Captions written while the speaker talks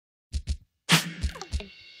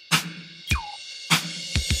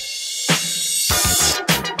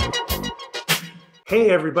Hey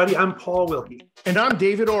everybody, I'm Paul Wilkie. And I'm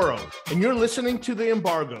David Oro, and you're listening to The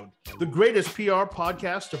Embargoed, the greatest PR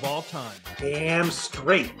podcast of all time. Damn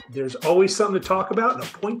straight. There's always something to talk about and a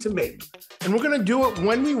point to make. And we're going to do it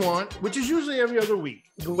when we want, which is usually every other week.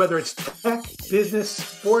 Whether it's tech, business,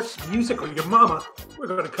 sports, music, or your mama, we're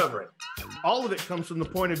going to cover it. All of it comes from the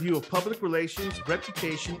point of view of public relations,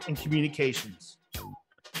 reputation, and communications.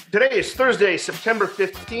 Today is Thursday, September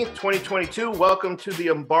 15th, 2022. Welcome to The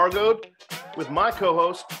Embargoed with my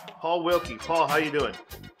co-host, Paul Wilkie. Paul, how you doing?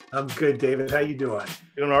 I'm good, David. How you doing?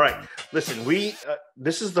 Doing all right. Listen,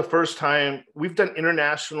 this is the first time we've done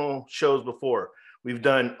international shows before. We've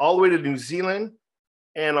done all the way to New Zealand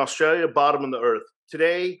and Australia, bottom of the earth.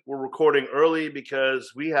 Today, we're recording early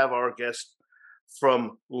because we have our guest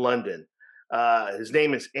from London. His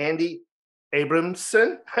name is Andy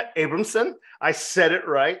Abramson. I said it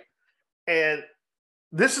right. And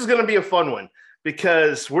this is going to be a fun one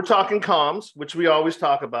because we're talking comms, which we always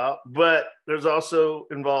talk about, but there's also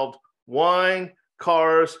involved wine,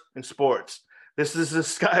 cars, and sports. This is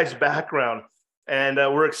this guy's background, and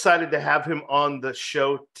we're excited to have him on the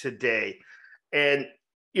show today. And,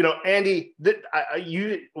 you know, Andy,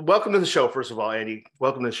 welcome to the show, first of all, Andy.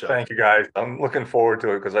 Welcome to the show. Thank you, guys. I'm looking forward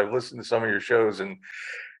to it because I've listened to some of your shows, and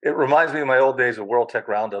it reminds me of my old days of World Tech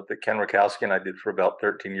Roundup that Ken Rakowski and I did for about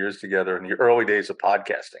 13 years together in the early days of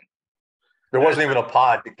podcasting. There wasn't even a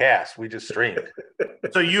pod to cast. We just streamed.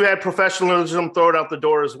 So you had professionalism thrown out the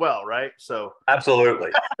door as well, right? So absolutely.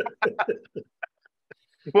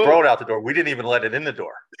 Throw it out the door. We didn't even let it in the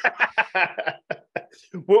door.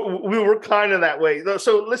 We were kind of that way.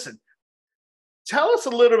 So listen, tell us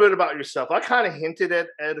a little bit about yourself. I kind of hinted at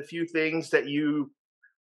a few things that you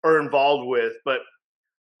are involved with, but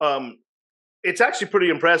it's actually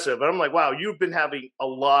pretty impressive. And I'm like, wow, you've been having a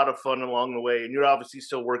lot of fun along the way, and you're obviously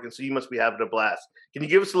still working, so you must be having a blast. Can you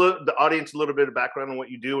give us the audience a little bit of background on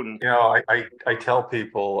what you do? And you know, I tell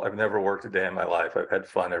people I've never worked a day in my life. I've had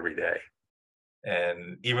fun every day.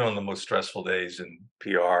 And even on the most stressful days in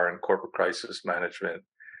PR and corporate crisis management,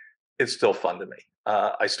 it's still fun to me.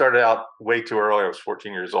 I started out way too early. I was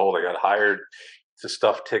 14 years old. I got hired to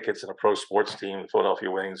stuff tickets in a pro sports team, the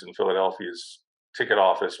Philadelphia Wings, in Philadelphia's ticket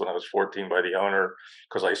office when I was 14 by the owner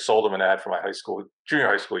because I sold him an ad for my junior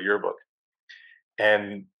high school yearbook.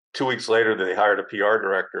 And 2 weeks later, they hired a PR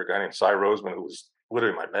director, a guy named Cy Roseman, who was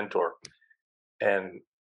literally my mentor. And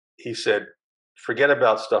he said, forget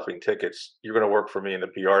about stuffing tickets. You're going to work for me in the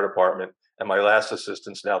PR department. And my last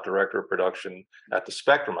assistant's now director of production at the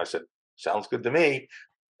Spectrum. I said, sounds good to me.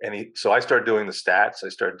 And so I started doing the stats. I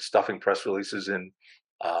started stuffing press releases in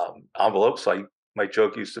envelopes. My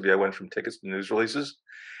joke used to be I went from tickets to news releases.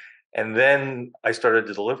 And then I started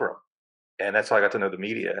to deliver them. And that's how I got to know the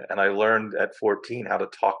media. And I learned at 14 how to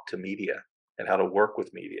talk to media and how to work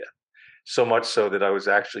with media. So much so that I was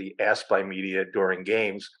actually asked by media during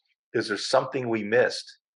games, is there something we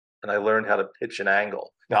missed? And I learned how to pitch an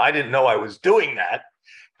angle. Now, I didn't know I was doing that.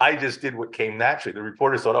 I just did what came naturally. The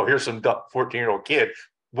reporters thought, oh, here's some 14-year-old kid.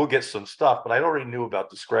 We'll get some stuff. But I already knew about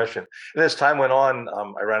discretion. And as time went on,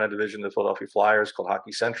 I ran a division of the Philadelphia Flyers called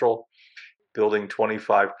Hockey Central, building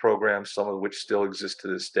 25 programs, some of which still exist to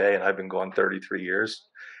this day. And I've been gone 33 years.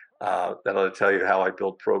 That'll tell you how I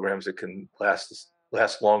build programs that can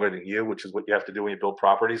last longer than you, which is what you have to do when you build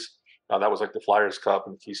properties. That was like the Flyers Cup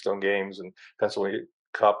and the Keystone Games and Pennsylvania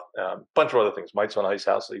Cup, a bunch of other things, Mites on Ice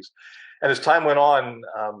House Leagues. And as time went on,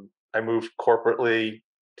 I moved corporately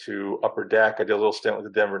to Upper Deck. I did a little stint with the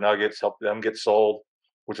Denver Nuggets, helped them get sold,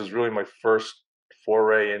 which was really my first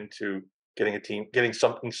foray into getting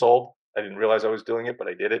something sold. I didn't realize I was doing it, but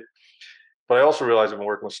I did it. But I also realized I've been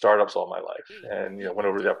working with startups all my life, and went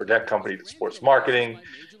over to the Upper Deck company, did sports marketing,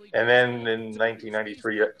 and then in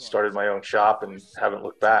 1993 I started my own shop and haven't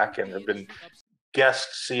looked back, and have been guest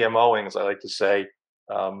CMOing, as I like to say,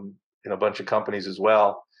 in a bunch of companies as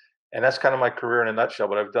well. And that's kind of my career in a nutshell.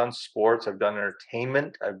 But I've done sports, I've done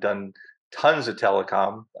entertainment, I've done tons of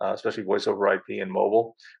telecom, especially voice over IP and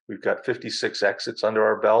mobile. We've got 56 exits under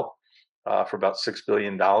our belt for about $6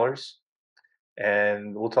 billion.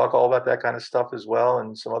 And we'll talk all about that kind of stuff as well,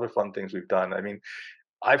 and some other fun things we've done. I mean,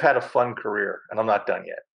 I've had a fun career, and I'm not done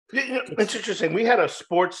yet. It's interesting. We had a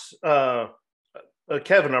sports, Kevin,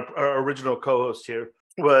 our original co-host here,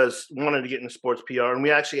 wanted to get into sports PR, and we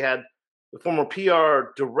actually had the former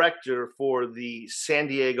PR director for the San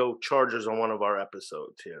Diego Chargers on one of our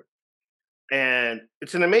episodes here. And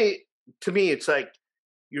it's to me, it's like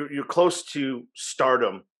you're close to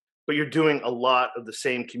stardom, but you're doing a lot of the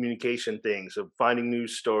same communication things of finding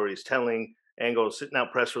news stories, telling angles, sitting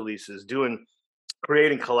out press releases,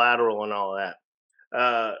 creating collateral and all that.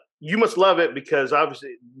 you must love it, because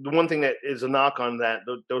obviously the one thing that is a knock on that,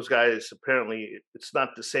 those guys, apparently it's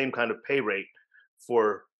not the same kind of pay rate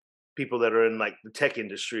for people that are in like the tech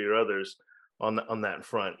industry or others on that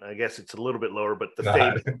front. I guess it's a little bit lower, but the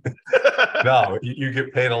fame. No, you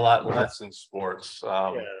get paid a lot less in sports.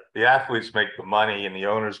 The athletes make the money and the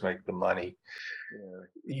owners make the money.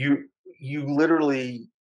 Yeah. You literally,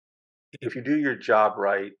 if you do your job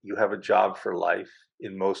right, you have a job for life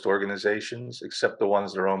in most organizations, except the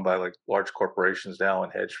ones that are owned by like large corporations now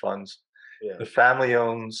and hedge funds. Yeah. The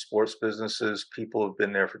family-owned sports businesses, people have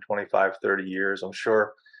been there for 25, 30 years. I'm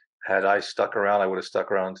sure had I stuck around, I would have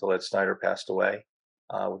stuck around until Ed Snyder passed away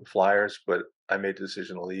with the Flyers. But I made the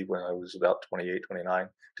decision to leave when I was about 28, 29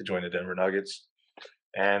 to join the Denver Nuggets.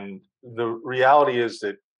 And the reality is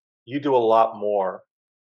that you do a lot more.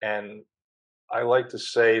 And I like to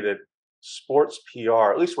say that sports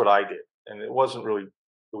PR, at least what I did, and it wasn't really,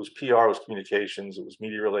 it was PR, it was communications, it was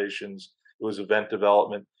media relations, it was event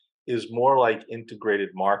development, is more like integrated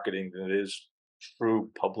marketing than it is true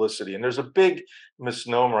publicity. And there's a big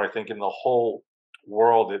misnomer, I think, in the whole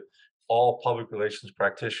world that all public relations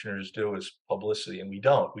practitioners do is publicity, and we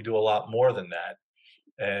don't. We do a lot more than that.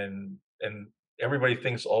 And everybody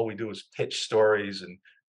thinks all we do is pitch stories,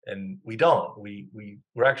 and we don't.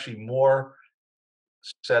 We're actually more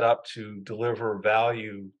set up to deliver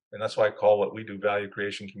value, and that's why I call what we do value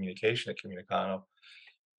creation communication at Communicano.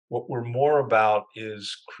 What we're more about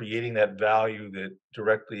is creating that value that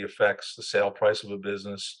directly affects the sale price of a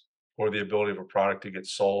business, or the ability of a product to get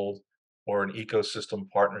sold, or an ecosystem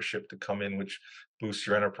partnership to come in, which boosts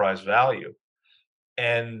your enterprise value.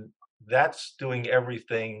 And that's doing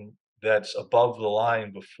everything that's above the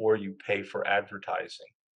line before you pay for advertising.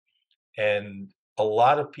 And a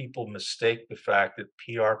lot of people mistake the fact that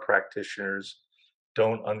PR practitioners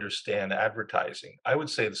don't understand advertising. I would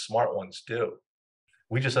say the smart ones do.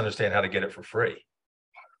 We just understand how to get it for free.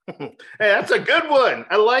 Hey, that's a good one.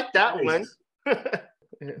 I like that one.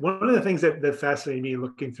 One of the things that fascinated me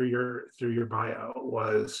looking through your bio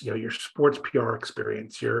was, your sports PR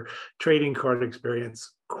experience, your trading card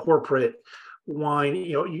experience, corporate wine.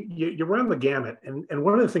 You run the gamut. And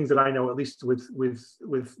one of the things that I know, at least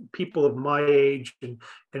with people of my age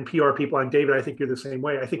and PR people, and David, I think you're the same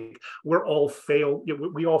way. I think we're all failed.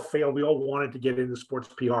 We all failed. We all wanted to get into sports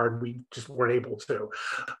PR, and we just weren't able to.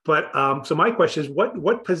 But so my question is,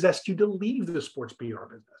 what possessed you to leave the sports PR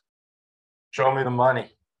business? Show me the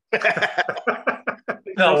money.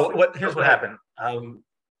 No, here's what happened.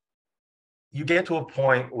 You get to a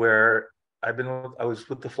point where I was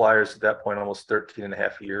with the Flyers at that point almost 13 and a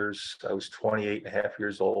half years. I was 28 and a half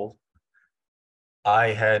years old. I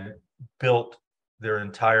had built their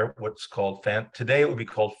entire, what's called today it would be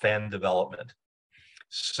called fan development.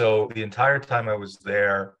 So the entire time I was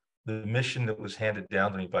there, the mission that was handed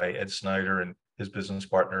down to me by Ed Snyder and his business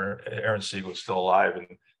partner, Aaron Siegel, is still alive and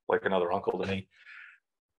like another uncle to me,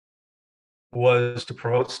 was to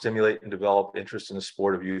promote, stimulate, and develop interest in the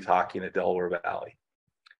sport of youth hockey in the Delaware Valley.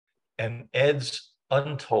 And Ed's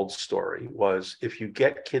untold story was, if you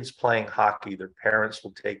get kids playing hockey, their parents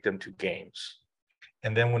will take them to games.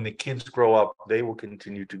 And then when the kids grow up, they will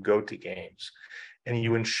continue to go to games. And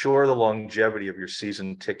you ensure the longevity of your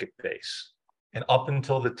season ticket base. And up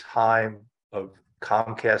until the time of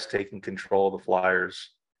Comcast taking control of the Flyers,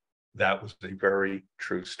 that was a very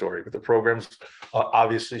true story. But the programs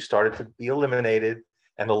obviously started to be eliminated,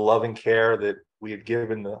 and the love and care that we had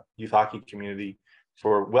given the youth hockey community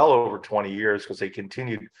for well over 20 years, because they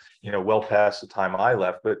continued, well past the time I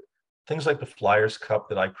left. But things like the Flyers Cup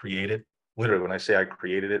that I created, literally, when I say I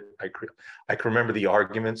created it, I can remember the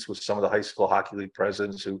arguments with some of the high school hockey league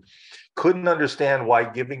presidents who couldn't understand why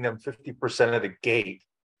giving them 50% of the gate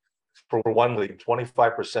for one league,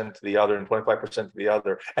 25% to the other, and 25% to the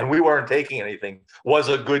other, and we weren't taking anything, was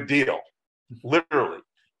a good deal. Literally,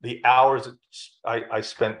 the hours I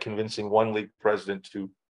spent convincing one league president to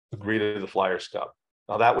agree to the Flyers Cup.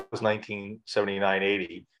 Now, that was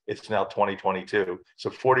 1979-80. It's now 2022. So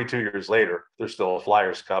 42 years later, there's still a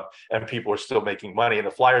Flyers Cup, and people are still making money, and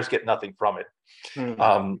the Flyers get nothing from it.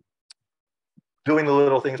 Mm-hmm. Doing the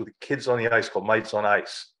little things with the kids on the ice called Mites on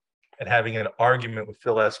Ice, and having an argument with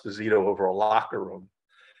Phil Esposito over a locker room,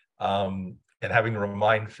 and having to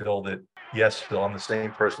remind Phil that, yes, Phil, I'm the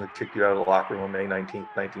same person that kicked you out of the locker room on May 19th,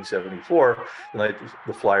 1974, the night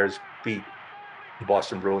the Flyers beat the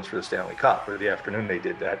Boston Bruins for the Stanley Cup, or the afternoon they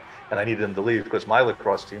did that, and I needed them to leave because my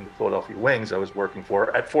lacrosse team, the Philadelphia Wings, I was working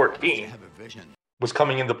for at 14, was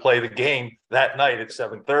coming in to play the game that night at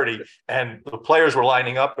 7:30, and the players were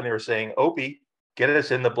lining up and they were saying, Opie, get us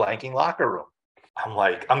in the blanking locker room. I'm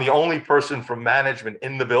like, I'm the only person from management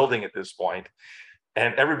in the building at this point.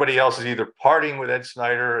 And everybody else is either partying with Ed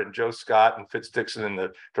Snyder and Joe Scott and Fitz Dixon in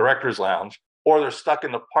the director's lounge, or they're stuck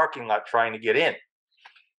in the parking lot trying to get in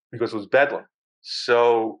because it was bedlam.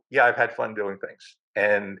 So yeah, I've had fun doing things.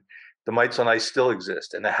 And the Mites on Ice still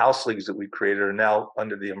exist. And the house leagues that we created are now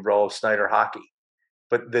under the umbrella of Snyder Hockey.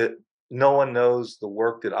 But no one knows the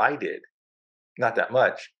work that I did, not that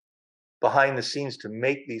much, behind the scenes to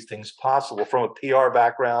make these things possible, from a PR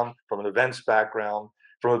background, from an events background,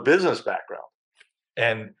 from a business background.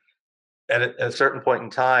 And at a certain point in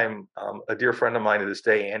time, a dear friend of mine to this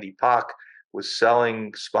day, Andy Pock, was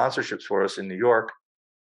selling sponsorships for us in New York.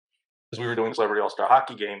 As we were doing Celebrity All-Star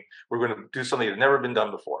Hockey Game, we were going to do something that had never been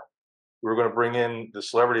done before. We were going to bring in the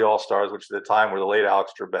Celebrity All-Stars, which at the time were the late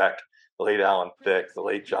Alex Trebek, the late Alan Thicke, the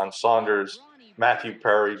late John Saunders, Matthew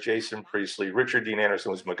Perry, Jason Priestley, Richard Dean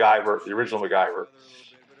Anderson was MacGyver, the original MacGyver.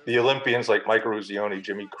 The Olympians like Mike Ruzioni,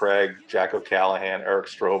 Jimmy Craig, Jack O'Callahan, Eric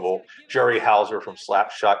Strobel, Jerry Hauser from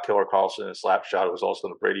Slapshot, Killer Carlson and Slapshot, who was also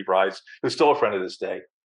in the Brady Brides, who's still a friend of this day.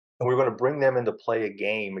 And we were going to bring them in to play a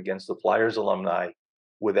game against the Flyers alumni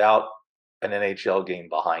without an NHL game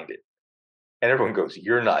behind it. And everyone goes,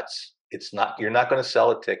 "You're nuts. It's not, you're not going to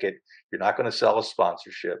sell a ticket. You're not going to sell a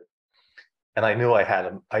sponsorship." And I knew I had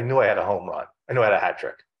a home run. I knew I had a hat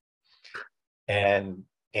trick. And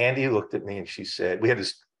Andy looked at me and she said, we had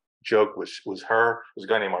this joke, which was a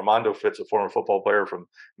guy named Armando Fitz, a former football player from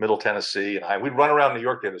Middle Tennessee. And we'd run around New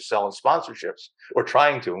York together selling sponsorships, or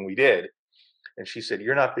trying to, and we did. And she said,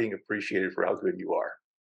 "You're not being appreciated for how good you are.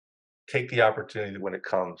 Take the opportunity when it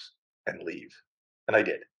comes and leave." And I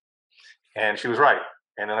did. And she was right.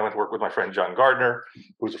 And then I went to work with my friend John Gardner,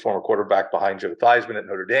 who was a former quarterback behind Joe Theismann at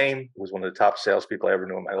Notre Dame, who was one of the top salespeople I ever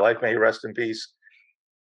knew in my life. May he rest in peace.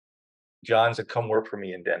 John said, "Come work for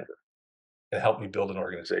me in Denver and help me build an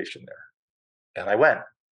organization there." And I went.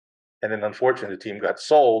 And then unfortunately, the team got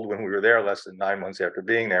sold when we were there less than 9 months after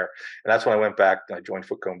being there. And that's when I went back and I joined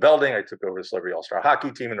Footcone Belding. I took over the Celebrity All-Star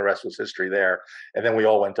Hockey Team, and the rest was history there. And then we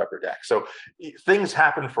all went upper deck. So things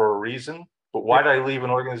happen for a reason. But why did I leave an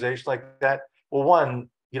organization like that? Well, one,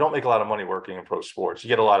 you don't make a lot of money working in pro sports. You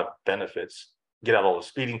get a lot of benefits. You get out all the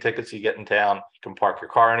speeding tickets you get in town. You can park your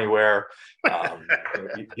car anywhere.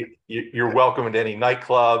 You're welcome into any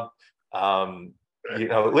nightclub.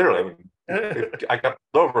 Literally, if I got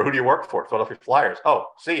pulled over, who do you work for? Philadelphia Flyers. Oh,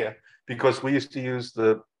 see ya. Because we used to use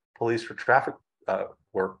the police for traffic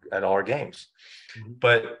work at all our games. Mm-hmm.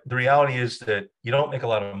 But the reality is that you don't make a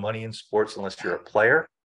lot of money in sports unless you're a player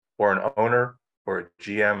or an owner or a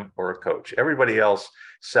GM or a coach. Everybody else,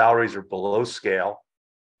 salaries are below scale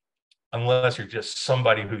unless you're just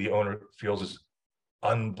somebody who the owner feels is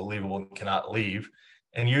unbelievable and cannot leave.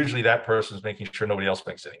 And usually that person's making sure nobody else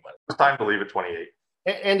makes any money. It's time to leave at 28.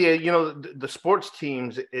 Andy, the sports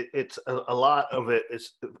teams, it's a lot of it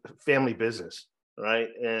is family business, right?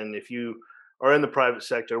 And if you are in the private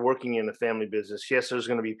sector working in a family business, yes, there's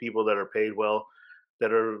going to be people that are paid well,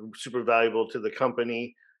 that are super valuable to the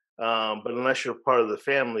company. But unless you're part of the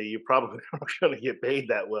family, you're probably not going to get paid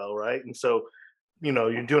that well, right? And so,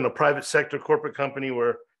 you're doing a private sector corporate company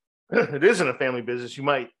where it isn't a family business,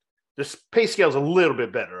 the pay scale is a little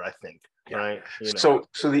bit better, I think, yeah. Right? So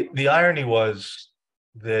the irony was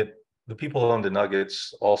that the people who owned the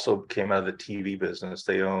Nuggets also came out of the TV business.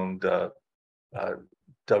 They owned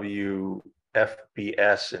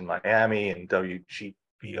WFBS in Miami and WGP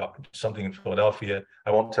something in Philadelphia.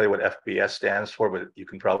 I won't tell you what FBS stands for, but you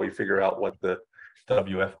can probably figure out what the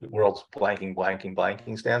WF, World's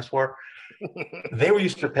Blanking stands for. They were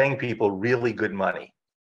used to paying people really good money.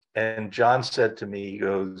 And John said to me, he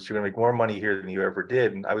goes, "You're going to make more money here than you ever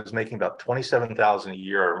did." And I was making about $27,000 a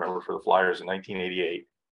year, I remember, for the Flyers in 1988.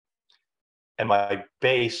 And my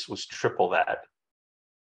base was triple that.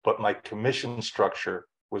 But my commission structure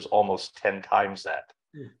was almost 10 times that.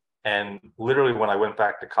 Mm. And literally, when I went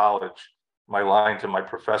back to college, my line to my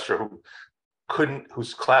professor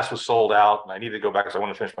whose class was sold out, and I needed to go back because I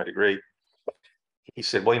wanted to finish my degree. He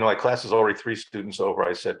said, "Well, my class is already 3 students over."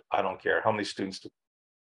 I said, "I don't care. How many students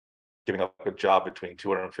giving up a job between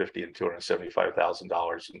 $250,000 and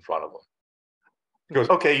 $275,000 in front of them?" He goes,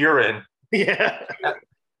 "Okay, you're in." Yeah.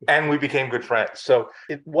 And we became good friends. So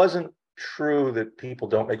it wasn't true that people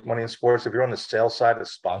don't make money in sports. If you're on the sales side of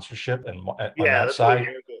sponsorship and on that side,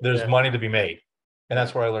 there's money to be made. And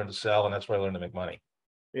that's where I learned to sell, and that's where I learned to make money.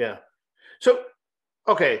 Yeah. So,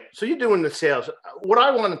 okay. So you're doing the sales. What I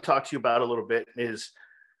want to talk to you about a little bit is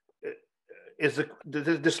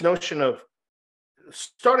this notion of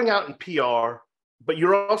starting out in PR, but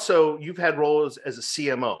you've had roles as a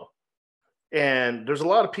CMO. And there's a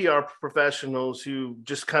lot of PR professionals who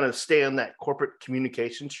just kind of stay on that corporate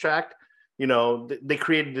communications track. They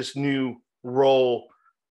created this new role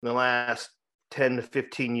in the last 10 to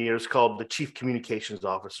 15 years called the chief communications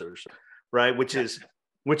officers, right? Which is,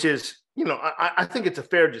 I think it's a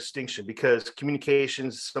fair distinction because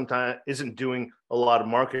communications sometimes isn't doing a lot of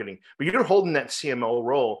marketing, but you're holding that CMO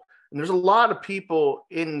role. And there's a lot of people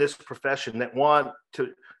in this profession that want to,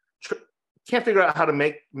 can't figure out how to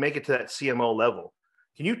make it to that CMO level.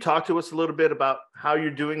 Can you talk to us a little bit about how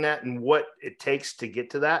you're doing that and what it takes to get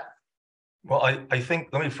to that? Well, I think,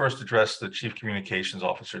 let me first address the Chief Communications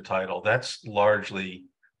Officer title. That's largely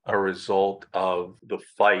a result of the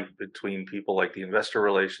fight between people like the investor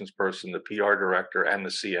relations person, the PR director, and the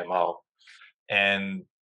CMO. And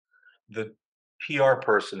the PR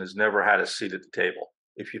person has never had a seat at the table.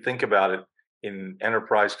 If you think about it, in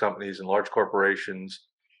enterprise companies and large corporations,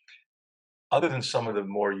 other than some of the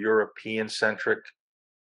more European-centric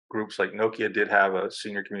groups like Nokia did have a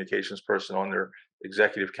senior communications person on their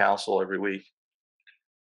executive council every week,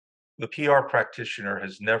 the PR practitioner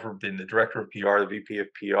has never been the director of PR, the VP of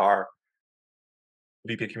PR,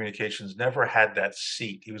 VP of communications, never had that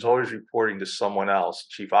seat. He was always reporting to someone else,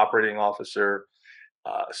 chief operating officer,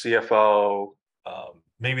 CFO,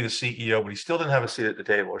 maybe the CEO, but he still didn't have a seat at the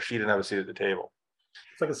table, or she didn't have a seat at the table.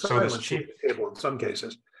 It's like a silent seat at the table in some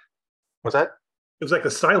cases. What's that? It was like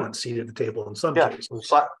a silent seat at the table in some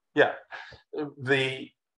cases. Yeah.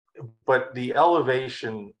 But the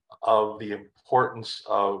elevation of the importance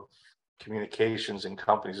of communications in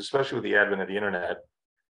companies, especially with the advent of the internet,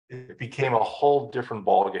 it became a whole different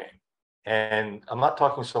ballgame. And I'm not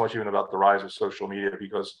talking so much even about the rise of social media,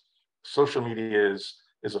 because social media is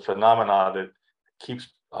a phenomenon that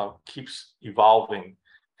keeps evolving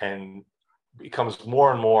and becomes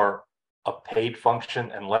more and more a paid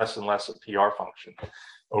function and less a PR function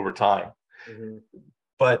over time. Mm-hmm.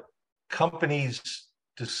 But companies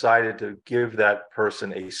decided to give that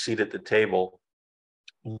person a seat at the table,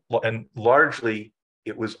 and largely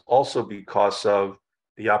it was also because of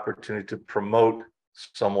the opportunity to promote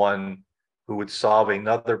someone who would solve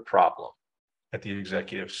another problem at the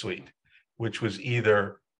executive suite, which was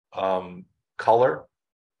either color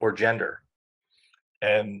or gender.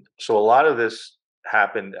 And so a lot of this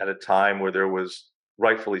happened at a time where there was,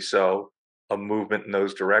 rightfully so, a movement in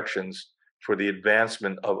those directions for the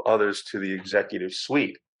advancement of others to the executive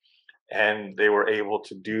suite. And they were able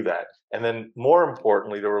to do that. And then more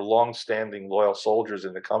importantly, there were longstanding loyal soldiers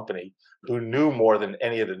in the company who knew more than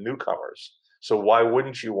any of the newcomers. So why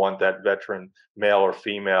wouldn't you want that veteran male or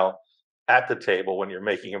female at the table when you're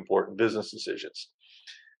making important business decisions?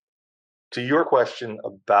 To your question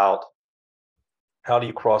about how do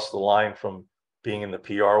you cross the line from being in the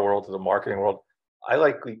PR world to the marketing world, I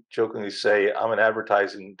like to jokingly say I'm an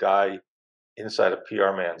advertising guy inside a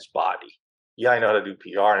PR man's body. Yeah, I know how to do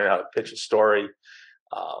PR, I know how to pitch a story,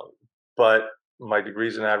 but my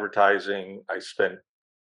degree's in advertising. I spent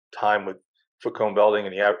time with Footcomb Belding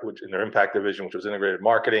in their impact division, which was integrated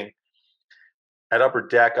marketing. At Upper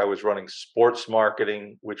Deck, I was running sports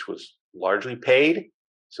marketing, which was largely paid.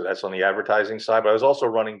 So that's on the advertising side, but I was also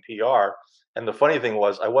running PR. And the funny thing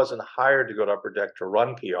was, I wasn't hired to go to Upper Deck to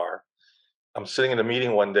run PR. I'm sitting in a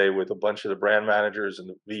meeting one day with a bunch of the brand managers and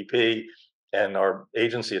the VP and our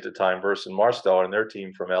agency at the time, Verse and Marsteller, and their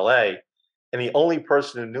team from LA. And the only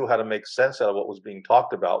person who knew how to make sense out of what was being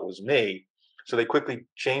talked about was me. So they quickly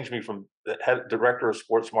changed me from the head director of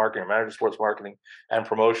sports marketing, manager of sports marketing and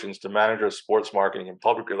promotions, to manager of sports marketing and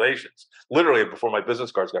public relations, literally before my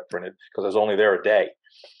business cards got printed, because I was only there a day.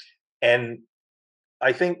 And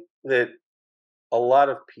I think that a lot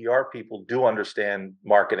of PR people do understand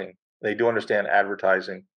marketing. They do understand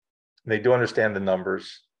advertising. They do understand the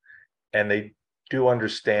numbers, and they do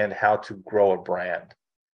understand how to grow a brand.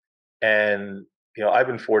 And, I've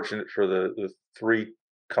been fortunate for the three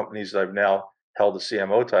companies that I've now held the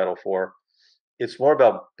CMO title for. It's more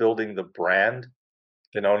about building the brand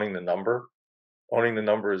than owning the number. Owning the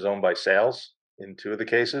number is owned by sales in two of the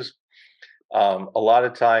cases. A lot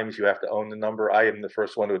of times you have to own the number. I am the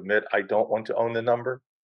first one to admit I don't want to own the number.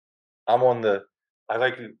 I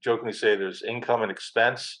like to jokingly say there's income and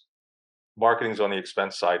expense. Marketing's on the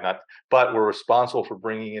expense side, but we're responsible for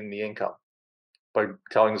bringing in the income by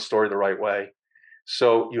telling the story the right way.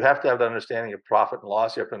 So you have to have that understanding of profit and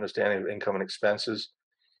loss. You have to understand income and expenses.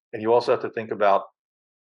 And you also have to think about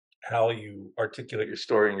how you articulate your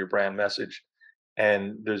story and your brand message.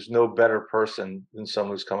 And there's no better person than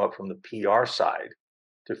someone who's come up from the PR side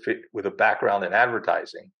to fit with a background in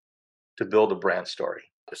advertising to build a brand story.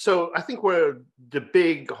 So I think where the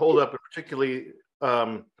big holdup, particularly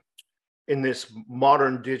in this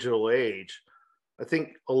modern digital age, I think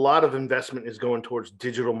a lot of investment is going towards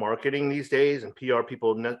digital marketing these days, and PR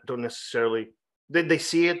people don't necessarily they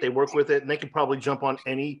see it, they work with it, and they can probably jump on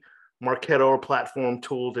any Marketo or platform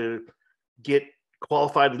tool to get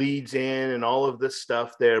qualified leads in and all of this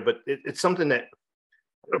stuff there. But it's something that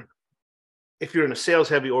if you're in a sales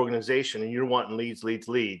heavy organization and you're wanting leads,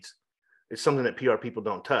 it's something that PR people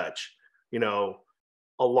don't touch, a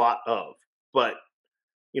lot of. But,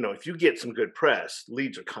 if you get some good press,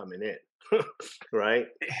 leads are coming in, right?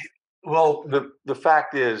 Well, the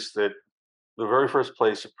fact is that the very first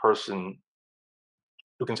place a person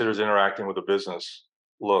who considers interacting with a business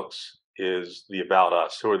looks is the About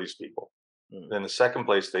Us. Who are these people? Then the second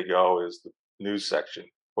place they go is the news section.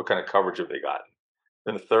 What kind of coverage have they gotten?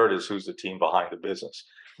 Then the third is who's the team behind the business.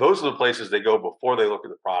 Those are the places they go before they look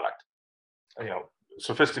at the product.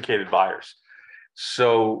 Sophisticated buyers.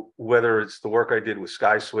 So whether it's the work I did with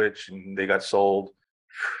SkySwitch and they got sold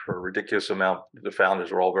for a ridiculous amount, the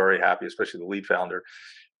founders were all very happy, especially the lead founder,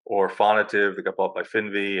 or Fonative that got bought by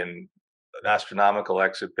Finvi and an astronomical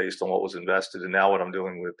exit based on what was invested. And now what I'm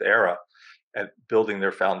doing with Era at building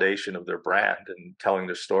their foundation of their brand and telling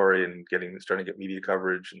their story and starting to get media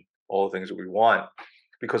coverage and all the things that we want,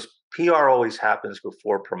 because PR always happens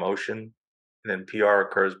before promotion. And then PR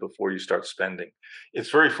occurs before you start spending.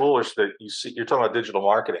 It's very foolish that you're talking about digital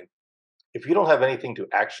marketing. If you don't have anything to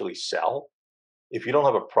actually sell, if you don't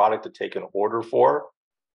have a product to take an order for,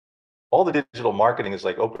 all the digital marketing is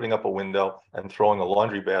like opening up a window and throwing a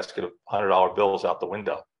laundry basket of $100 bills out the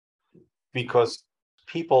window, because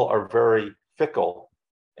people are very fickle.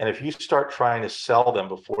 And if you start trying to sell them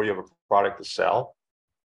before you have a product to sell,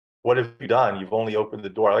 what have you done? You've only opened the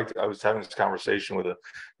door. I was having this conversation with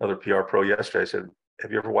another PR pro yesterday. I said,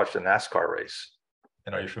 have you ever watched a NASCAR race?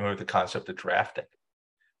 And are you familiar with the concept of drafting?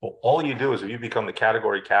 Well, all you do is if you become the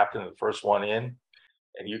category captain, the first one in,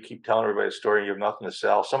 and you keep telling everybody a story and you have nothing to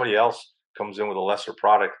sell, somebody else comes in with a lesser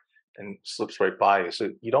product and slips right by you.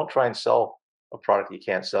 So you don't try and sell a product you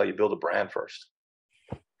can't sell. You build a brand first.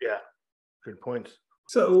 Yeah, good point.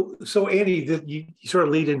 So Andy, you sort of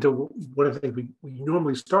lead into one of the things we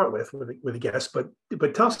normally start with a guest, but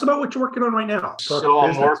tell us about what you're working on right now. So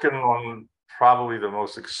I'm working on probably the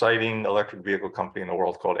most exciting electric vehicle company in the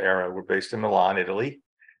world called Era. We're based in Milan, Italy.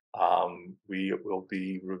 We will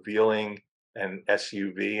be revealing an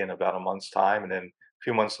SUV in about a month's time, and then a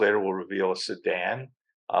few months later we'll reveal a sedan.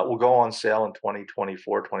 We'll go on sale in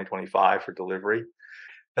 2024, 2025 for delivery.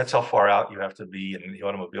 That's how far out you have to be in the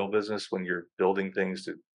automobile business when you're building things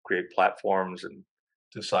to create platforms and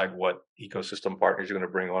decide what ecosystem partners you're going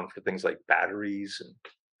to bring on for things like batteries and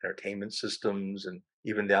entertainment systems and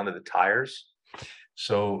even down to the tires.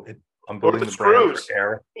 So I'm building the brand for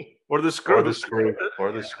Era. Or the screws.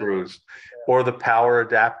 Or the screws. Or the power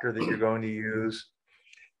adapter that you're going to use.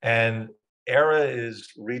 And Era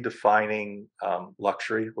is redefining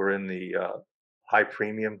luxury. We're in the high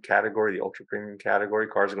premium category, the ultra premium category.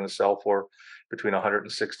 Cars are going to sell for between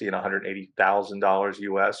 $160,000 and $180,000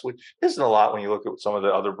 US, which isn't a lot when you look at what some of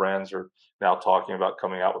the other brands are now talking about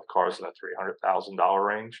coming out with cars in the $300,000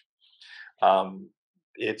 range.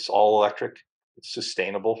 It's all electric. It's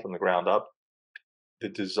sustainable from the ground up. The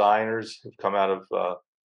designers have come out of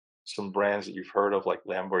some brands that you've heard of, like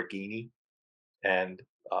Lamborghini and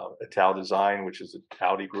Ital Design, which is the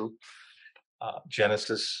Audi group.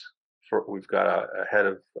 Genesis. We've got a head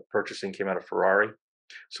of purchasing came out of Ferrari.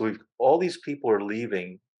 So all these people are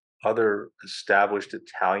leaving other established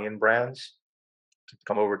Italian brands to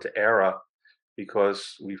come over to Era,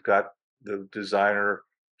 because we've got the designer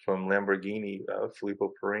from Lamborghini,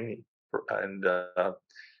 Filippo Perini, and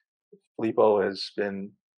Filippo has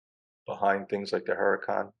been behind things like the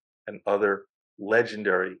Huracan and other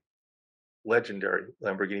legendary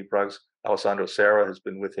Lamborghini products. Alessandro Serra has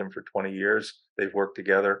been with him for 20 years. They've worked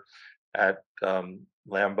together at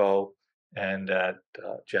Lambo and at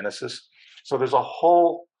Genesis. So there's a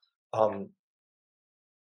whole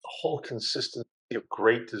consistency of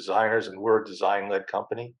great designers, and we're a design-led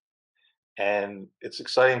company. And it's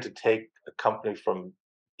exciting to take a company from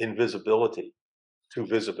invisibility to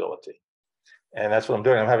visibility. And that's what I'm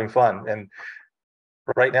doing. I'm having fun. And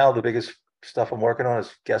right now, the biggest stuff I'm working on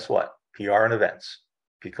is, guess what? PR and events.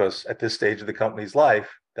 Because at this stage of the company's life,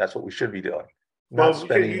 that's what we should be doing. Not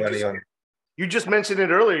spending money on. You just mentioned it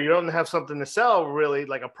earlier. You don't have something to sell, really,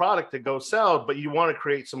 like a product to go sell, but you want to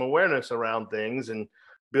create some awareness around things and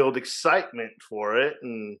build excitement for it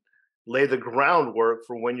and lay the groundwork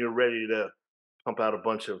for when you're ready to pump out a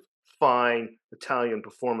bunch of fine Italian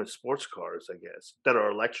performance sports cars, I guess, that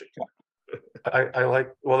are electric. I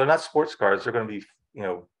like, well, they're not sports cars. They're going to be,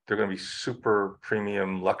 they're going to be super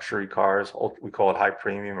premium luxury cars. We call it high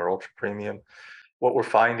premium or ultra premium. What we're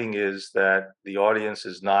finding is that the audience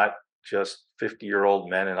is not just 50-year-old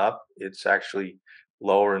men and up. It's actually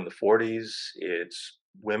lower in the 40s. It's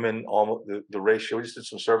women, almost the ratio. We just did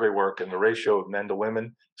some survey work, and the ratio of men to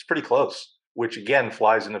women is pretty close, which again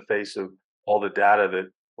flies in the face of all the data that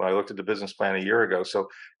when I looked at the business plan a year ago. So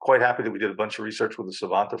quite happy that we did a bunch of research with the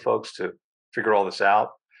Savanta folks to figure all this out.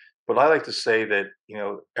 But I like to say that,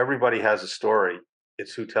 everybody has a story.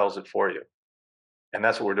 It's who tells it for you. And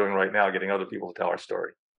that's what we're doing right now, getting other people to tell our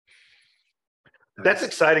story. That's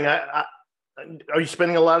exciting. Are you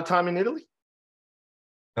spending a lot of time in Italy?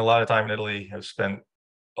 A lot of time in Italy. I've spent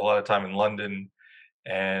a lot of time in London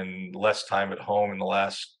and less time at home in the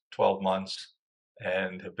last 12 months,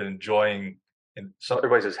 and have been enjoying. And so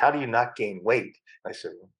everybody says, how do you not gain weight? I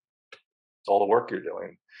said, well, it's all the work you're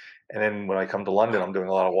doing. And then when I come to London, I'm doing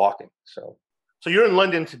a lot of walking. So you're in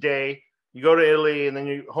London today, you go to Italy, and then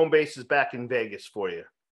your home base is back in Vegas for you.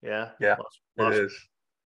 Yeah. Yeah, it is.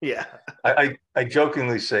 Yeah. I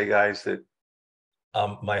jokingly say, guys, that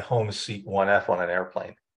my home is seat 1F on an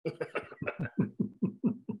airplane.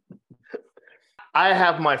 I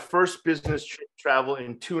have my first business trip travel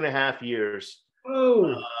in 2.5 years.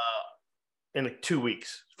 Oh, in 2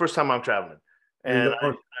 weeks. First time I'm traveling, and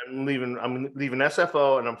I'm leaving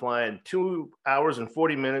SFO, and I'm flying 2 hours and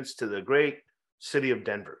 40 minutes to the great city of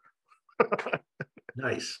Denver.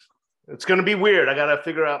 nice. It's going to be weird. I got to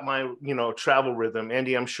figure out my travel rhythm.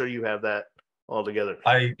 Andy, I'm sure you have that all together.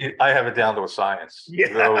 I have it down to a science.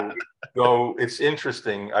 Yeah. Though it's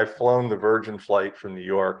interesting. I've flown the Virgin flight from New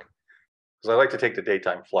York because I like to take the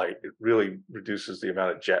daytime flight. It really reduces the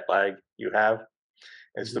amount of jet lag you have.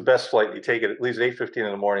 It's the best flight. You take it, it leaves at 8:15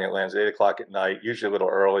 in the morning. It lands at 8 o'clock at night, usually a little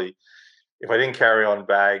early. If I didn't carry on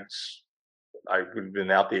bags, I would have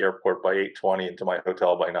been out the airport by 8:20 into my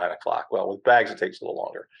hotel by 9 o'clock. Well, with bags, it takes a little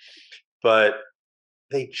longer. But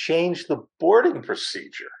they changed the boarding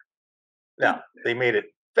procedure. Now, they made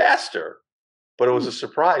it faster, but it was a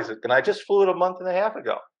surprise. And I just flew it a month and a half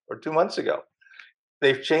ago or 2 months ago.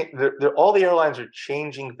 They've changed. All the airlines are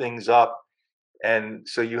changing things up. And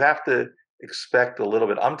so you have to expect a little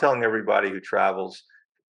bit. I'm telling everybody who travels,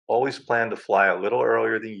 always plan to fly a little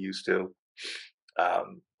earlier than you used to.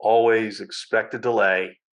 Always expect a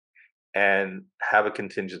delay and have a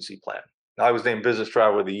contingency plan. Now, I was named Business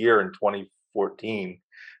Traveler of the Year in 2014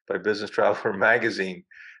 by Business Traveler magazine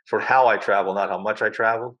for how I travel, not how much I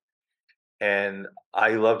travel. And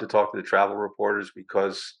I love to talk to the travel reporters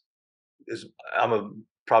because I'm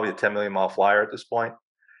probably a 10 million mile flyer at this point.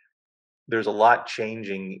 There's a lot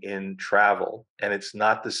changing in travel, and it's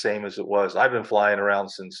not the same as it was. I've been flying around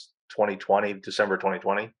since 2020, December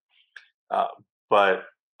 2020. But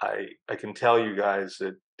I can tell you guys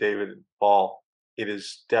that, David and Paul, it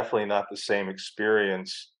is definitely not the same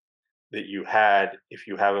experience that you had if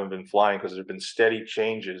you haven't been flying, because there have been steady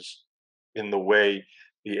changes in the way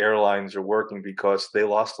the airlines are working because they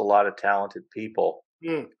lost a lot of talented people.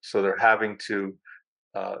 So they're having to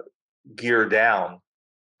gear down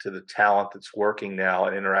to the talent that's working now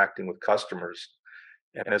and interacting with customers.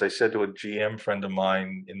 And as I said to a GM friend of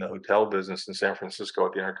mine in the hotel business in San Francisco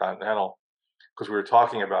at the Intercontinental, because we were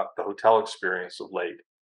talking about the hotel experience of late,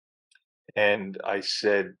 and I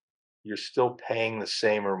said, you're still paying the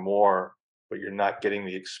same or more, but you're not getting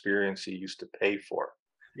the experience you used to pay for.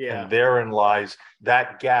 Yeah. And therein lies,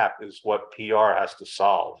 that gap is what PR has to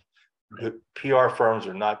solve. The PR firms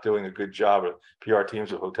are not doing a good job, of PR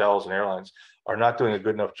teams of hotels and airlines are not doing a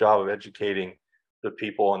good enough job of educating the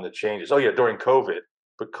people on the changes. Oh yeah, during COVID,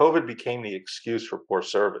 but COVID became the excuse for poor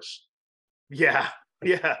service. Yeah.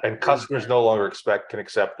 Yeah. And customers no longer can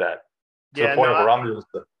accept that. To the point where I'm doing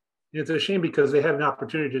stuff. It's a shame because they had an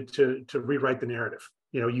opportunity to rewrite the narrative.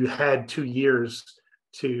 You had 2 years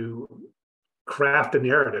to craft a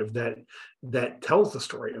narrative that tells the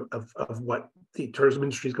story of what the tourism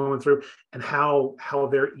industry is going through and how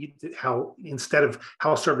instead of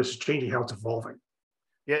how service is changing, how it's evolving.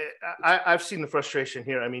 Yeah, I've seen the frustration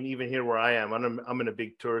here. I mean, even here where I am, I'm in a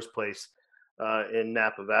big tourist place in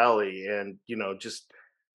Napa Valley, and just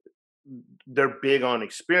they're big on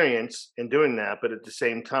experience in doing that, but at the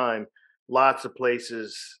same time, lots of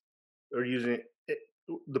places are using it.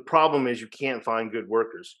 The problem is you can't find good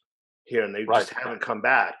workers here, and they just haven't come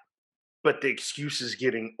back. But the excuse is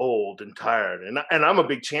getting old and tired, and I'm a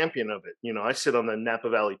big champion of it. I sit on the Napa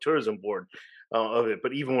Valley Tourism Board of it,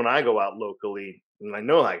 but even when I go out locally, and I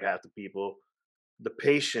know like half the people, the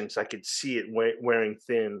patience, I could see it wearing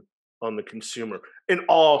thin on the consumer in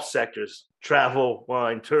all sectors: travel,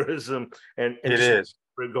 wine, tourism, and it is.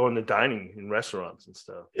 We're going to dining in restaurants and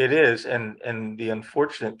stuff. It is, and the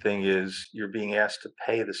unfortunate thing is you're being asked to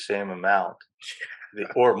pay the same amount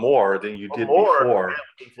or more than you did before,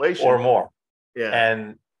 inflation, or more. Yeah,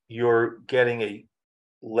 And you're getting a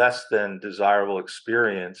less than desirable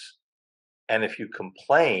experience. And if you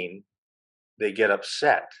complain, they get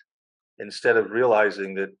upset instead of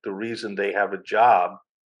realizing that the reason they have a job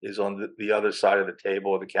is on the other side of the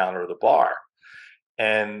table or the counter or the bar.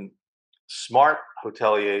 And smart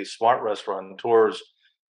hoteliers, smart restaurateurs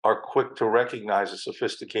are quick to recognize a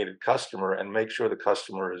sophisticated customer and make sure the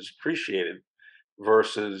customer is appreciated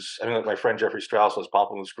versus, I mean, like my friend Jeffrey Strauss was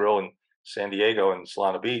Pamplemousse Grill in San Diego and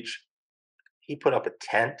Solana Beach. He put up a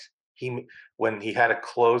tent. When he had to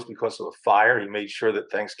close because of a fire, he made sure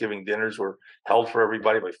that Thanksgiving dinners were held for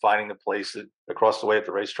everybody by finding the place across the way at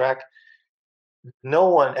the racetrack. No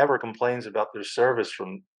one ever complains about their service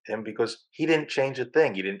from him because he didn't change a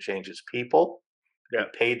thing. He didn't change his people. Yeah.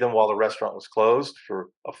 He paid them while the restaurant was closed for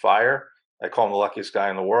a fire. I call him the luckiest guy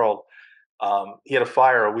in the world. He had a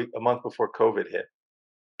fire a month before COVID hit,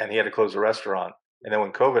 and he had to close the restaurant. And then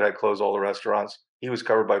when COVID had closed all the restaurants, he was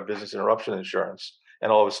covered by business interruption insurance,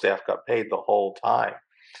 and all of his staff got paid the whole time.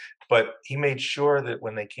 But he made sure that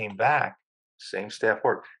when they came back, same staff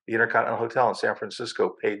worked. The Intercontinental Hotel in San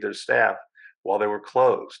Francisco paid their staff while they were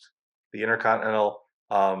closed. The Intercontinental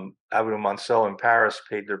Avenue Monceau in Paris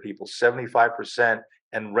paid their people 75%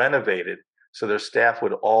 and renovated so their staff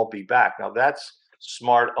would all be back. Now that's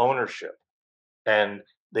smart ownership. And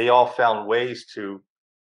they all found ways to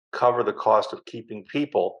cover the cost of keeping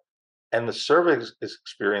people. And the service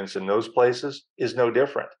experience in those places is no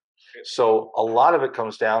different. So a lot of it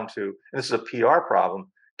comes down to, and this is a PR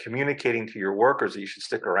problem, communicating to your workers that you should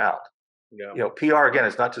stick around. Yeah. You know, PR again,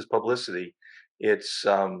 it's not just publicity; it's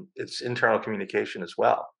internal communication as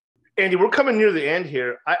well. Andy, we're coming near the end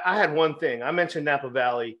here. I had one thing. I mentioned Napa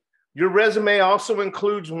Valley. Your resume also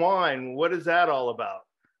includes wine. What is that all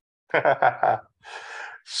about?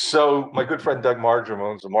 So my good friend Doug Marjoram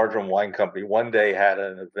owns the Marjoram Wine Company. One day had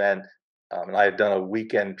an event, and I had done a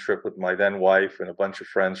weekend trip with my then wife and a bunch of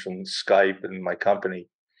friends from Skype and my company.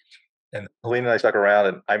 And Helene and I stuck around,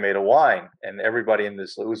 and I made a wine. And everybody it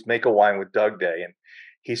was Make a Wine with Doug Day. And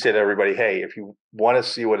he said to everybody, hey, if you want to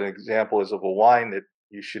see what an example is of a wine that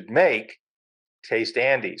you should make, taste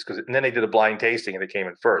Andy's. And then they did a blind tasting, and it came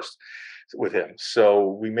in first with him.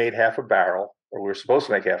 So we made half a barrel, or we were supposed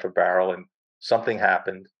to make half a barrel, and something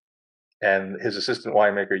happened. And his assistant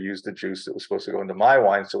winemaker used the juice that was supposed to go into my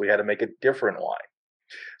wine. So we had to make a different wine.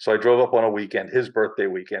 So I drove up on a weekend, his birthday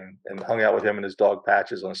weekend, and hung out with him and his dog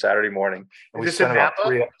Patches on a Saturday morning. And Is this in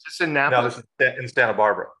Napa? Is this in Napa? No, this is in Santa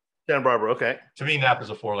Barbara. Santa Barbara, okay. To me, Napa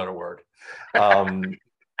is a 4-letter word.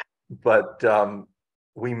 But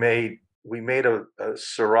we made a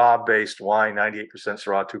Syrah-based wine, 98%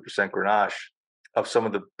 Syrah, 2% Grenache, of some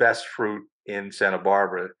of the best fruit in Santa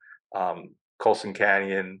Barbara. Colson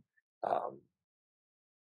Canyon, I'm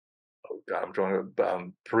drawing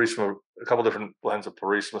Purisima, a couple different blends of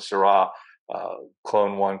Purisima, Syrah,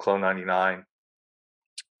 Clone 1, Clone 99,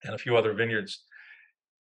 and a few other vineyards.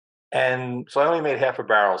 And so I only made half a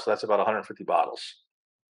barrel, so that's about 150 bottles.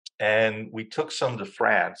 And we took some to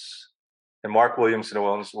France, and Mark Williamson, who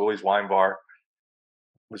owns Willie's Wine Bar,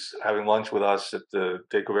 was having lunch with us at the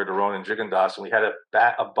Découverte de Rhône in Gigondas, and we had a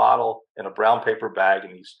bottle in a brown paper bag,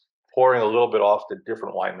 and he's pouring a little bit off to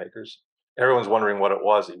different winemakers. Everyone's wondering what it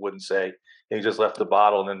was. He wouldn't say. And he just left the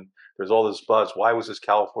bottle, and then there's all this buzz. Why was this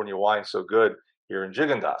California wine so good here in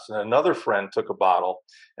Gigondas? And another friend took a bottle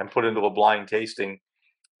and put into a blind tasting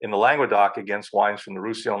in the Languedoc against wines from the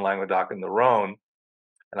Roussillon, Languedoc, and the Rhône.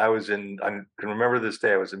 And I can remember this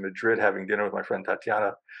day, I was in Madrid having dinner with my friend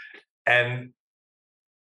Tatiana, and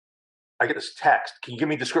I get this text. Can you give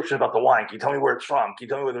me a description about the wine? Can you tell me where it's from? Can you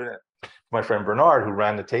tell me where my friend Bernard, who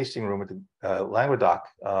ran the tasting room at the Languedoc,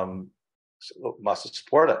 Massa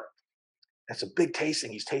Sporta. It's a big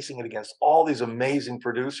tasting. He's tasting it against all these amazing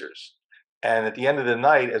producers. And at the end of the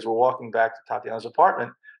night, as we're walking back to Tatiana's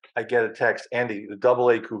apartment, I get a text, Andy, the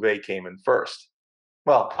AA cuvee came in first.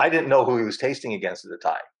 Well, I didn't know who he was tasting against at the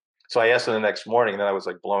time. So I asked him the next morning, and then I was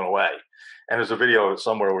like blown away. And there's a video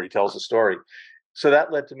somewhere where he tells the story. So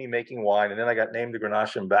that led to me making wine. And then I got named the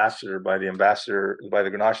Grenache ambassador by the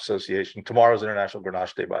Grenache Association. Tomorrow's International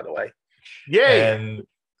Grenache Day, by the way. Yay! And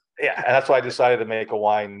that's why I decided to make a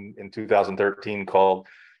wine in 2013 called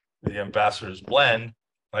the Ambassador's Blend.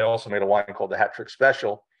 I also made a wine called the Hat Trick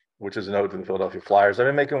Special, which is an ode to the Philadelphia Flyers. I've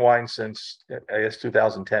been making wine since, I guess,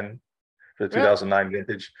 2010 for the 2009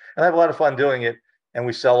 vintage. And I have a lot of fun doing it. And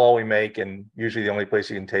we sell all we make. And usually the only place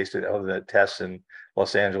you can taste it other than at Tess in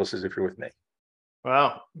Los Angeles is if you're with me.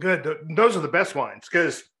 Wow, good. Those are the best wines,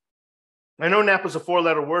 because I know Napa's a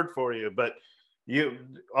 4-letter word for you, but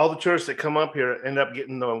all the tourists that come up here end up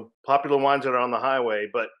getting the popular wines that are on the highway.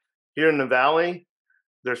 But here in the valley,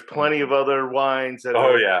 There's plenty of other wines that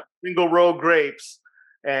Oh are yeah. single row grapes,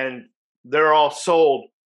 and they're all sold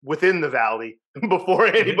within the valley before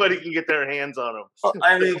anybody can get their hands on them.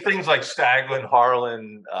 I mean, things like Staglin,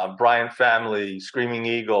 Harlan, Bryant Family, Screaming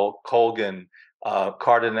Eagle, Colgan,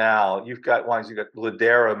 Cardinal. You've got wines. You've got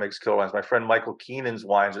Ladera makes killer wines. My friend Michael Keenan's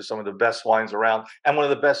wines are some of the best wines around, and one of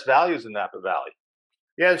the best values in Napa Valley.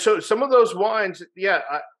 Yeah, so some of those wines, the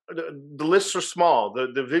lists are small.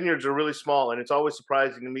 The vineyards are really small, and it's always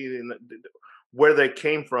surprising to me where they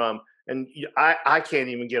came from. And I can't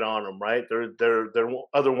even get on them. Right? There are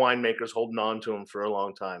other winemakers holding on to them for a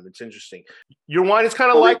long time. It's interesting. Your wine is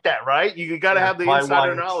kind of like that, right? You got to have the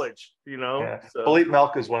insider knowledge, you know. Yeah. So. Philippe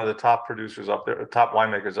Melka is one of the top producers up there, top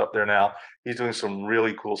winemakers up there now. He's doing some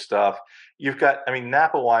really cool stuff. You've got, I mean,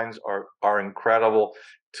 Napa wines are incredible.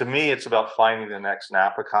 To me, it's about finding the next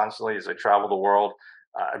Napa constantly as I travel the world.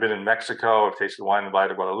 I've been in Mexico. I've tasted wine in Valle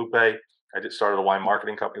de Guadalupe. I just started a wine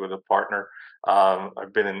marketing company with a partner.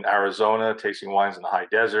 I've been in Arizona tasting wines in the high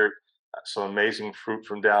desert, some amazing fruit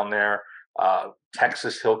from down there,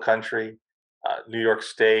 Texas Hill Country, New York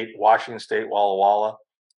State, Washington State, Walla Walla,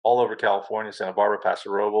 all over California, Santa Barbara,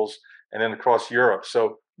 Paso Robles, and then across Europe.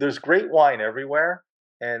 So there's great wine everywhere.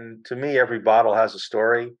 And to me, every bottle has a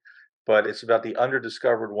story, but it's about the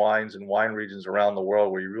underdiscovered wines and wine regions around the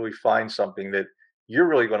world where you really find something that you're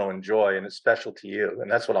really going to enjoy and it's special to you. And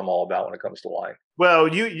that's what I'm all about when it comes to wine. Well,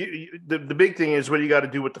 the big thing is what you got to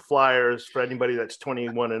do with the flyers for anybody that's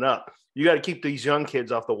 21 and up. You got to keep these young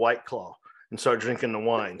kids off the White Claw and start drinking the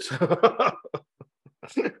wines.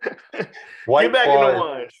 White Get back Claw, in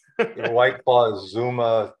the wine. White Claw is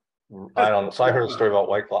Zuma. I don't know. So I heard a story about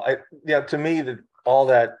White Claw. To me, all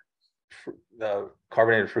that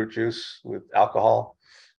carbonated fruit juice with alcohol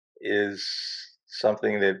is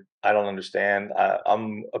something that I don't understand.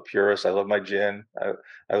 I'm a purist. I love my gin.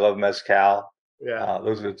 I love mezcal. Yeah,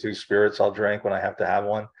 those are the two spirits I'll drink when I have to have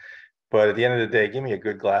one. But at the end of the day, give me a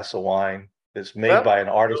good glass of wine that's made by an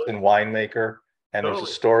artisan winemaker, and there's a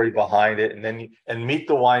story behind it. And then meet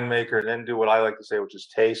the winemaker, and then do what I like to say, which is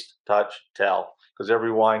taste, touch, tell. Because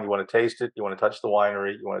every wine, you want to taste it, you want to touch the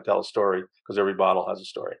winery, you want to tell a story, because every bottle has a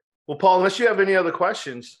story. Well, Paul, unless you have any other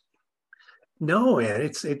questions. No, man,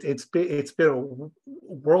 it's been a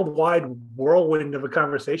worldwide whirlwind of a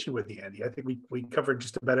conversation with you, Andy. I think we covered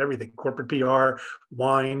just about everything: corporate PR,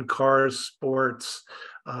 wine, cars, sports.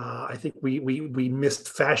 I think we missed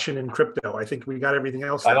fashion and crypto. I think we got everything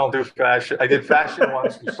else. I don't do fashion. I did fashion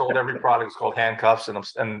once. We sold every product. It's called Handcuffs,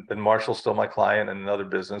 and Marshall's still my client in another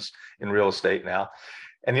business in real estate now.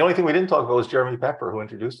 And the only thing we didn't talk about was Jeremy Pepper, who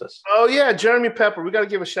introduced us. Oh yeah, Jeremy Pepper. We got to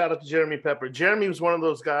give a shout out to Jeremy Pepper. Jeremy was one of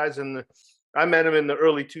those guys I met him in the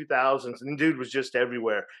early 2000s, and the dude was just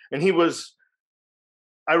everywhere. And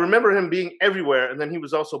I remember him being everywhere, and then he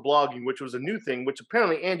was also blogging, which was a new thing, which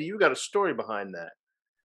apparently, Andy, you got a story behind that.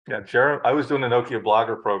 Yeah, Jeremy, I was doing the Nokia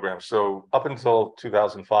blogger program. So up until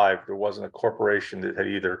 2005, there wasn't a corporation that had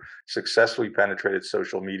either successfully penetrated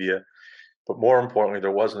social media, but more importantly,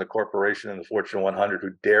 there wasn't a corporation in the Fortune 100 who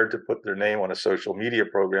dared to put their name on a social media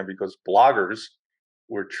program, because bloggers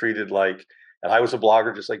were treated like, and I was a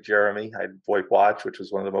blogger just like Jeremy. I had VoIP Watch, which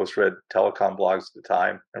was one of the most read telecom blogs at the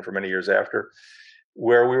time and for many years after,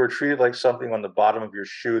 where we were treated like something on the bottom of your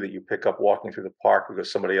shoe that you pick up walking through the park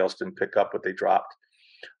because somebody else didn't pick up what they dropped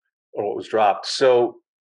or what was dropped. So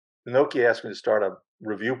Nokia asked me to start a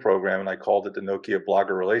review program, and I called it the Nokia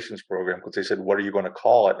Blogger Relations Program, because they said, what are you going to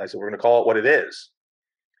call it? And I said, we're going to call it what it is.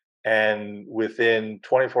 And within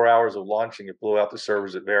 24 hours of launching, it blew out the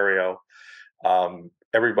servers at Vario.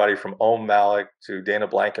 Everybody from Om Malik to Dana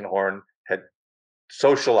Blankenhorn had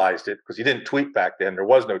socialized it, because you didn't tweet back then. There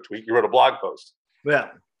was no tweet. You wrote a blog post. Yeah.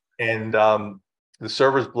 And the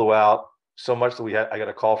servers blew out so much that I got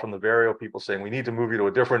a call from the Vario people saying, we need to move you to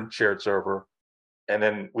a different shared server. And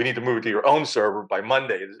then we need to move it to your own server by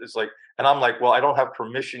Monday. It's like, and I'm like, well, I don't have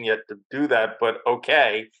permission yet to do that, but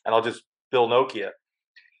okay. And I'll just bill Nokia.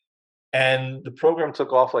 And the program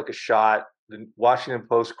took off like a shot. The Washington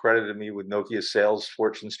Post credited me with Nokia's sales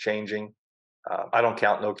fortunes changing. I don't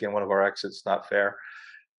count Nokia in one of our exits, not fair.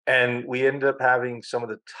 And we ended up having some of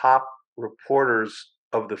the top reporters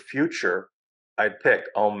of the future I'd picked.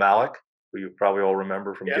 Om Malik, who you probably all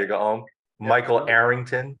remember from Giga Om. Michael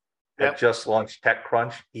Arrington had just launched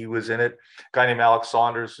TechCrunch. He was in it. A guy named Alex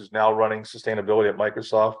Saunders, who's now running sustainability at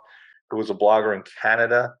Microsoft, who was a blogger in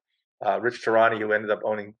Canada. Rich Tarani, who ended up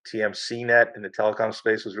owning TMCnet in the telecom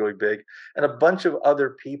space, was really big. And a bunch of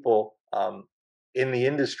other people in the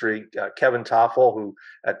industry. Kevin Toffel, who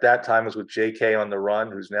at that time was with JK on the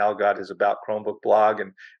Run, who's now got his About Chromebook blog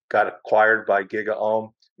and got acquired by Giga Om.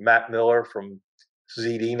 Matt Miller from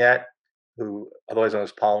ZDNet, who otherwise known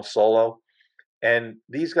as Palm Solo. And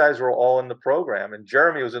these guys were all in the program. And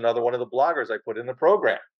Jeremy was another one of the bloggers I put in the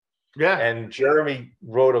program. Yeah. And Jeremy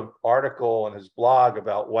wrote an article on his blog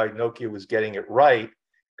about why Nokia was getting it right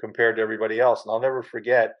compared to everybody else. And I'll never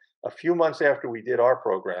forget, a few months after we did our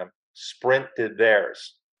program, Sprint did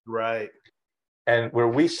theirs. Right. And where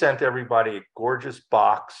we sent everybody a gorgeous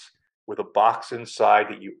box with a box inside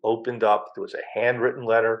that you opened up. There was a handwritten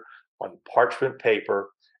letter on parchment paper.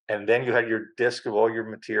 And then you had your disk of all your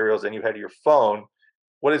materials, and you had your phone.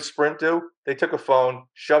 What did Sprint do? They took a phone,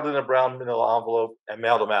 shoved it in a brown manila envelope, and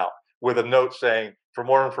mailed them out with a note saying, for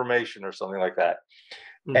more information or something like that.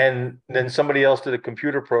 And then somebody else did a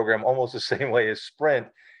computer program almost the same way as Sprint.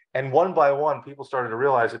 And one by one, people started to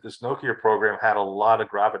realize that this Nokia program had a lot of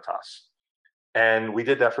gravitas. And we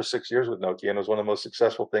did that for 6 years with Nokia, and it was one of the most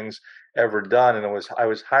successful things ever done. And I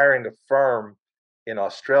was hiring a firm in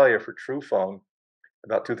Australia for TruePhone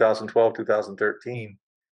about 2012, 2013.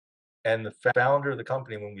 And the founder of the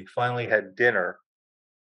company, when we finally had dinner,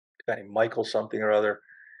 a guy named Michael something or other,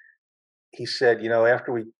 he said,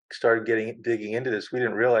 after we started digging into this, we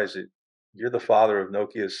didn't realize that you're the father of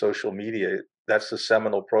Nokia's social media. That's the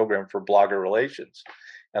seminal program for blogger relations.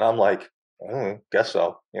 And I'm like, guess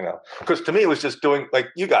so, because to me, it was just doing, like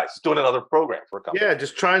you guys, doing another program for a company. Yeah,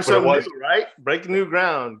 just trying something new, right? Breaking new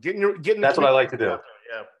ground, getting. That's what I like to do.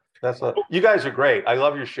 Yeah. You guys are great. I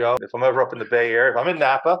love your show. If I'm ever up in the Bay Area, if I'm in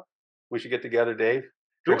Napa, we should get together, Dave.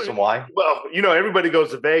 Drink some wine. Well, everybody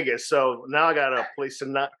goes to Vegas, so now I got a place to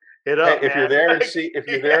not hit up. Hey, if you're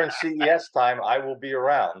there in CES time, I will be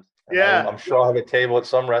around. Yeah, I'm sure I'll have a table at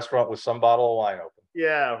some restaurant with some bottle of wine open.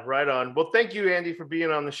 Yeah, right on. Well, thank you, Andy, for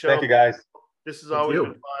being on the show. Thank you, guys. This has always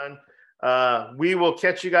been fun. We will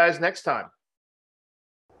catch you guys next time.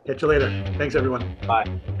 Catch you later. Thanks, everyone. Bye.